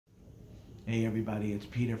Hey everybody, it's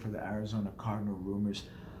Peter for the Arizona Cardinal Rumors.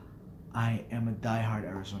 I am a diehard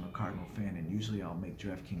Arizona Cardinal fan, and usually I'll make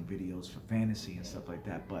DraftKings videos for fantasy and stuff like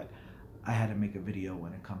that, but I had to make a video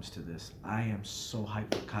when it comes to this. I am so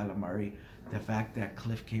hyped for Kyler Murray. The fact that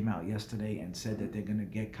Cliff came out yesterday and said that they're going to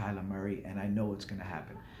get Kyler Murray, and I know it's going to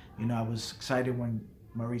happen. You know, I was excited when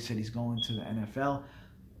Murray said he's going to the NFL,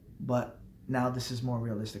 but now this is more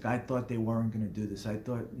realistic. I thought they weren't going to do this. I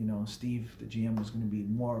thought, Steve, the GM, was going to be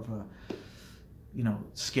more of a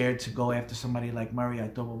scared to go after somebody like Murray. I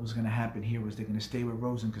thought what was going to happen here was they're going to stay with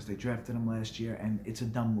Rosen because they drafted him last year, and it's a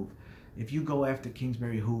dumb move. If you go after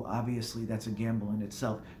Kingsbury, who obviously that's a gamble in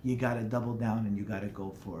itself, you got to double down and you got to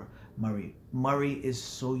go for Murray. Murray is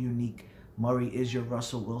so unique. Murray is your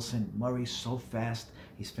Russell Wilson. Murray's so fast.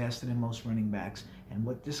 He's faster than most running backs. And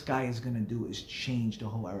what this guy is going to do is change the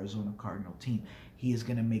whole Arizona Cardinal team. He is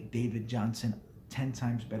going to make David Johnson 10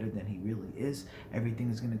 times better than he really is. Everything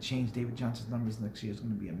is going to change. David Johnson's numbers next year is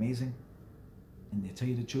going to be amazing. And to tell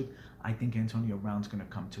you the truth, I think Antonio Brown's going to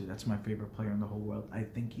come too. That's my favorite player in the whole world. I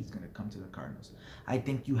think he's going to come to the Cardinals. I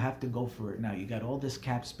think you have to go for it now. You got all this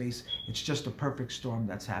cap space. It's just a perfect storm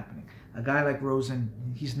that's happening. A guy like Rosen,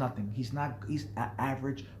 he's nothing. He's an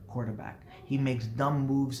average quarterback. He makes dumb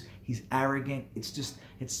moves. He's arrogant. He's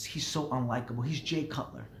so unlikable. He's Jay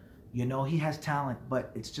Cutler. You know, he has talent,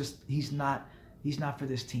 but it's just, he's not for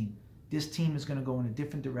this team. This team is going to go in a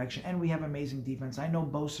different direction, and we have amazing defense. I know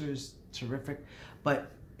Bosa is terrific,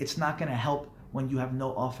 but it's not going to help when you have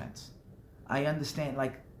no offense. I understand,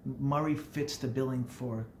 like, Murray fits the billing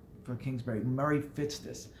for Kingsbury. Murray fits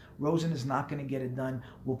this. Rosen is not going to get it done.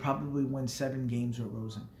 We'll probably win 7 games with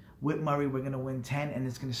Rosen. With Murray, we're going to win 10, and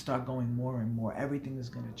it's going to start going more and more. Everything is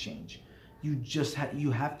going to change.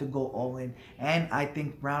 You have to go all in, and I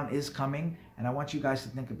think Brown is coming, and I want you guys to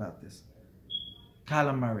think about this.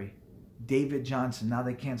 Kyler Murray, David Johnson, now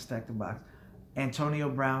they can't stack the box. Antonio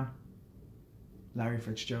Brown, Larry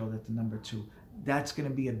Fitzgerald at the number 2. That's going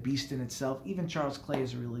to be a beast in itself. Even Charles Clay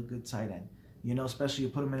is a really good tight end. You know, especially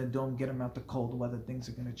you put him in a dome, get him out the cold weather, things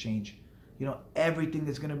are going to change. You know, everything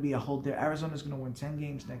is going to be a whole there. Arizona's going to win 10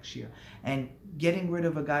 games next year. And getting rid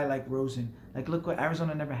of a guy like Rosen, like look what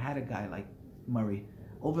Arizona never had a guy like Murray.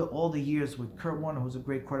 Over all the years with Kurt Warner, who's a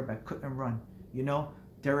great quarterback, couldn't run. You know,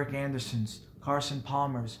 Derek Anderson's, Carson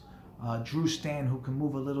Palmer's, Drew Stan, who can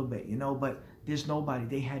move a little bit, you know, but there's nobody.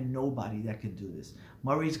 They had nobody that could do this.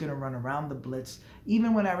 Murray's going to run around the blitz.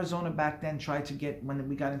 Even when Arizona back then tried to when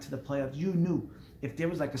we got into the playoffs, you knew if there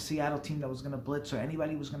was like a Seattle team that was going to blitz or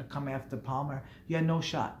anybody was going to come after Palmer, you had no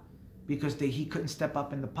shot because he couldn't step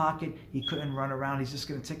up in the pocket. He couldn't run around. He's just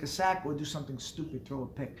going to take a sack or do something stupid, throw a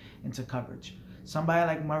pick into coverage. Somebody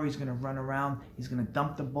like Murray's going to run around. He's going to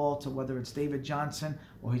dump the ball to whether it's David Johnson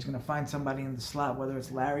or he's going to find somebody in the slot, whether it's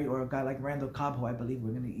Larry or a guy like Randall Cobb, who I believe we're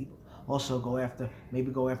going to also go after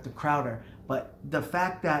Crowder. But the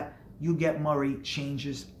fact that you get Murray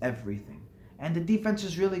changes everything. And the defense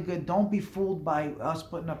is really good. Don't be fooled by us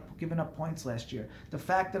giving up points last year. The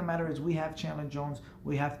fact of the matter is we have Chandler Jones,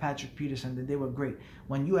 we have Patrick Peterson, and they were great.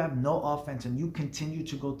 When you have no offense and you continue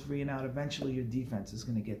to go 3 and out, eventually your defense is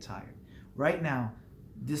going to get tired. Right now,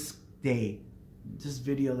 this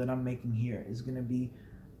video that I'm making here is going to be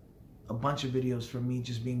a bunch of videos for me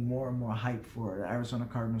just being more and more hyped for the Arizona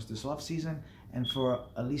Cardinals this offseason and for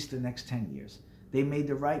at least the next 10 years. They made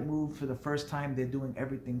the right move for the first time. They're doing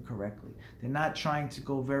everything correctly. They're not trying to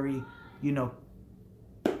go very,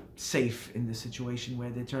 safe in this situation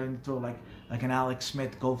where they're trying to throw like an Alex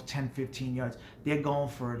Smith, go 10, 15 yards. They're going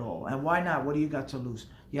for it all. And why not? What do you got to lose?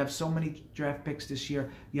 You have so many draft picks this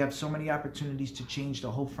year. You have so many opportunities to change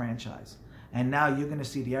the whole franchise. And now you're going to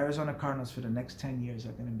see the Arizona Cardinals for the next 10 years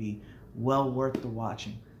are going to be well worth the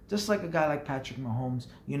watching. Just like a guy like Patrick Mahomes,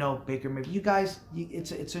 Baker Mayfield. You guys,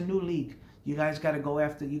 it's a new league. You guys got to go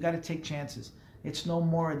after. You got to take chances. It's no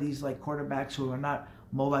more of these like quarterbacks who are not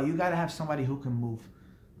mobile. You got to have somebody who can move.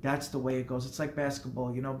 That's the way it goes. It's like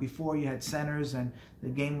basketball. Before you had centers and the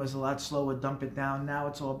game was a lot slower, dump it down. Now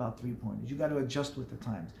it's all about 3-pointers. You got to adjust with the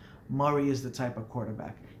times. Murray is the type of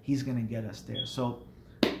quarterback. He's going to get us there. So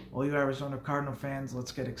all you Arizona Cardinal fans,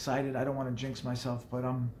 let's get excited. I don't want to jinx myself, but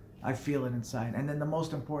I feel it inside. And then the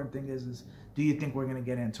most important thing is do you think we're going to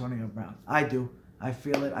get Antonio Brown? I do. I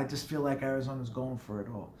feel it. I just feel like Arizona's going for it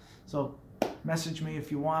all. So message me if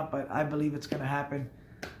you want, but I believe it's going to happen.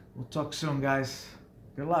 We'll talk soon, guys.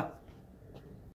 Good luck.